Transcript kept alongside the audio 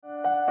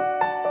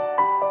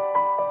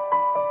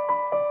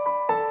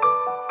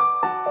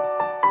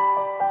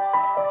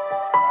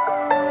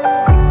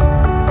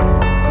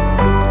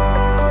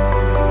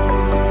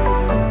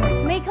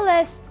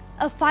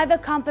of 5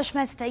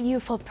 accomplishments that you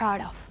feel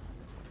proud of.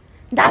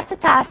 That's the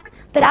task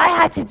that I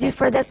had to do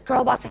for this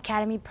Girl Boss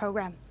Academy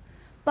program.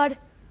 But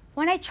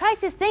when I tried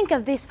to think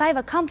of these 5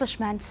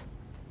 accomplishments,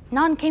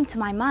 none came to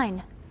my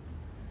mind.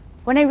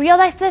 When I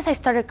realized this, I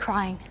started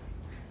crying.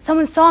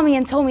 Someone saw me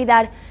and told me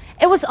that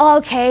it was all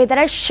okay, that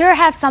I sure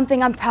have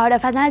something I'm proud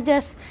of, and I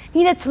just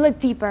needed to look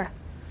deeper.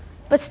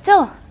 But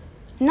still,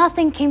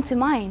 nothing came to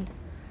mind.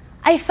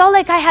 I felt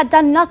like I had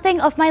done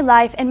nothing of my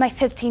life in my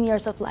 15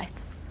 years of life.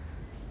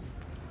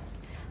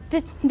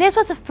 This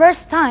was the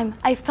first time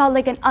I felt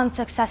like an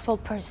unsuccessful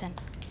person,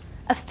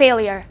 a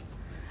failure.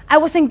 I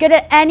wasn't good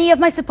at any of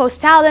my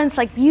supposed talents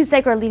like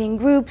music or leading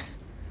groups.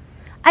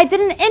 I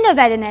didn't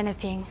innovate in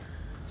anything.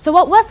 So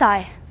what was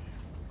I?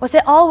 Was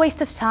it all a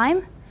waste of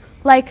time?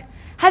 Like,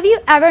 have you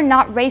ever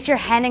not raised your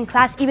hand in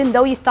class even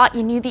though you thought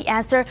you knew the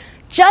answer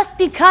just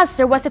because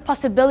there was a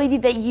possibility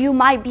that you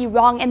might be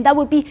wrong and that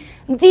would be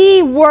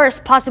the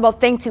worst possible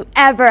thing to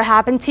ever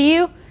happen to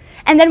you?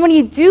 And then when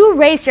you do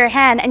raise your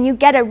hand and you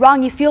get it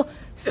wrong, you feel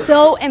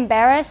so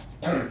embarrassed?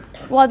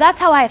 Well, that's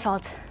how I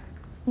felt.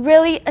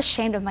 Really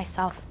ashamed of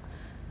myself.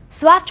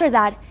 So after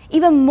that,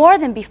 even more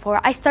than before,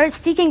 I started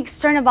seeking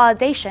external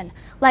validation,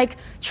 like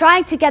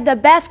trying to get the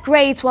best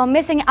grades while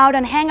missing out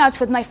on hangouts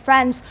with my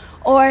friends,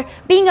 or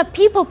being a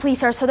people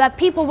pleaser so that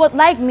people would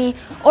like me,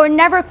 or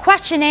never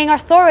questioning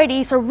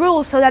authorities or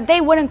rules so that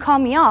they wouldn't call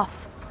me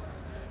off.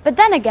 But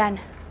then again,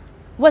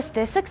 was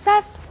this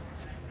success?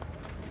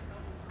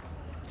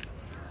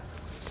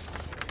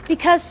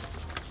 Because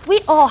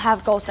we all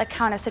have goals that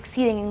count as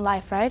succeeding in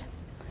life, right?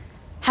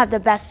 Have the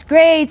best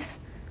grades,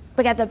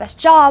 get the best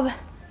job,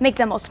 make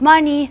the most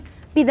money,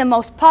 be the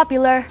most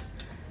popular.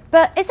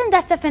 But isn't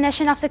that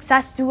definition of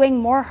success doing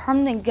more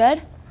harm than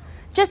good?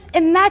 Just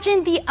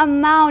imagine the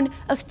amount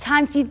of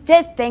times you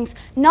did things,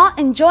 not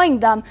enjoying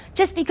them,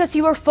 just because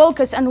you were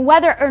focused on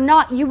whether or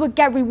not you would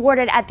get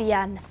rewarded at the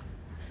end.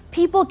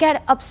 People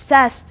get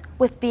obsessed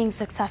with being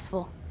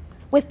successful,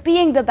 with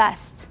being the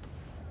best.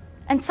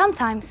 And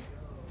sometimes,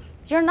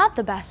 you're not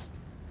the best.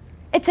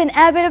 It's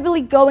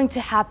inevitably going to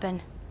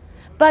happen.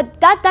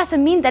 But that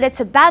doesn't mean that it's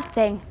a bad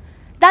thing.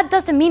 That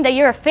doesn't mean that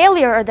you're a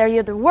failure or that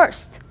you're the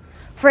worst.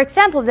 For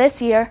example,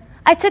 this year,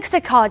 I took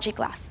psychology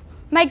class.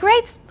 My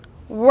grades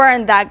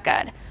weren't that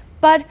good,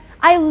 but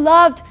I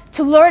loved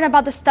to learn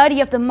about the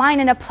study of the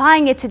mind and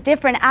applying it to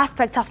different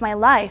aspects of my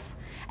life.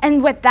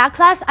 And with that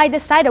class, I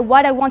decided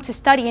what I want to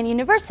study in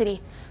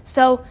university.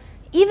 So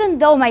even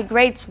though my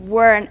grades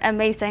weren't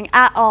amazing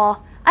at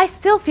all, I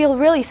still feel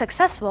really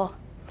successful.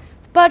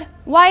 But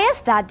why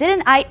is that?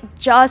 Didn't I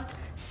just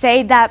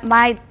say that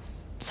my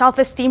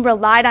self-esteem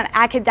relied on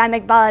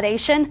academic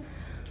validation?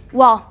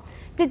 Well,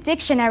 the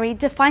dictionary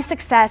defines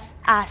success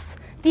as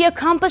the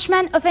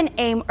accomplishment of an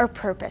aim or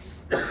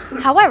purpose.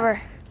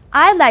 However,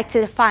 I like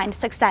to define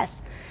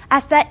success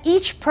as that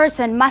each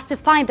person must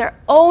define their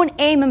own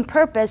aim and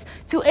purpose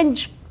to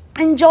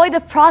enjoy the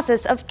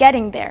process of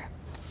getting there,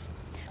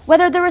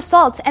 whether the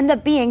results end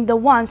up being the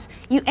ones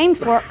you aimed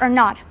for or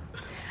not.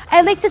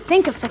 I like to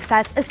think of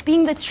success as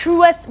being the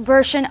truest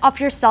version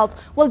of yourself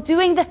while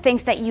doing the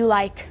things that you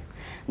like.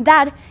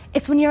 That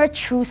is when you're a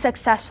true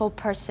successful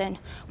person.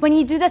 When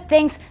you do the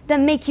things that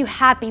make you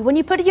happy. When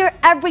you put your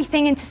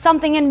everything into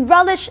something and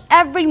relish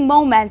every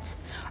moment.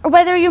 Or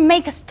whether you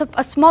make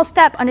a small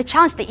step on a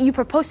challenge that you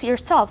propose to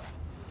yourself.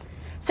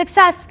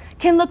 Success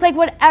can look like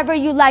whatever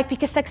you like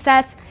because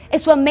success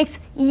is what makes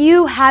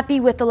you happy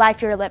with the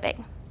life you're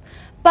living.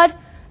 But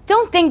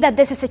don't think that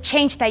this is a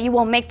change that you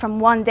will make from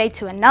one day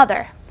to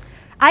another.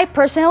 I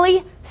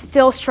personally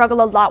still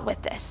struggle a lot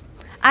with this.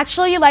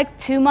 Actually, like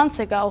 2 months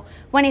ago,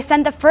 when I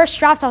sent the first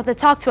draft of the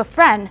talk to a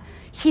friend,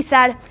 he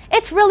said,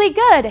 "It's really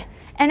good."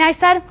 And I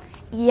said,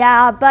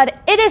 "Yeah, but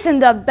it isn't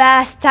the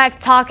best tech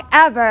talk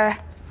ever."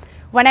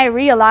 When I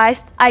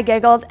realized, I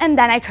giggled and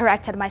then I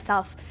corrected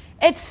myself.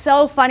 It's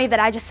so funny that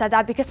I just said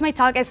that because my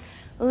talk is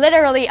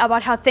literally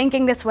about how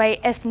thinking this way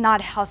is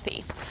not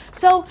healthy.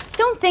 So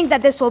don't think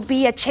that this will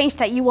be a change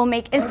that you will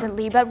make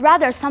instantly, but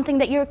rather something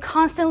that you're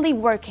constantly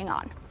working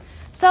on.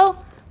 So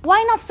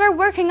why not start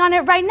working on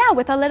it right now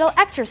with a little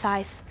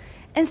exercise?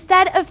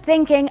 Instead of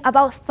thinking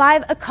about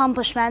 5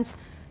 accomplishments,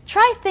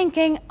 try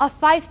thinking of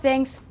 5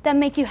 things that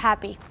make you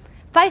happy.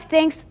 5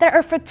 things that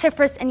are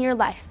fructiferous in your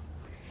life.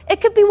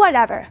 It could be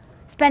whatever.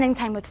 Spending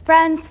time with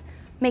friends,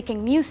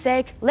 making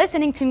music,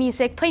 listening to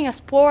music, playing a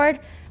sport,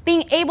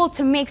 being able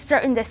to make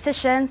certain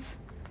decisions.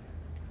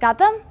 Got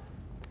them?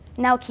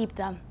 Now keep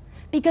them.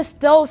 Because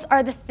those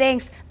are the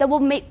things that will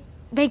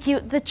make you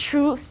the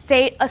true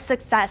state of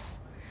success.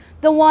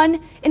 The one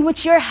in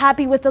which you're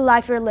happy with the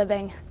life you're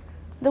living.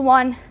 The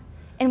one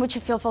in which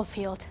you feel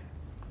fulfilled.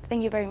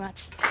 Thank you very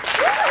much.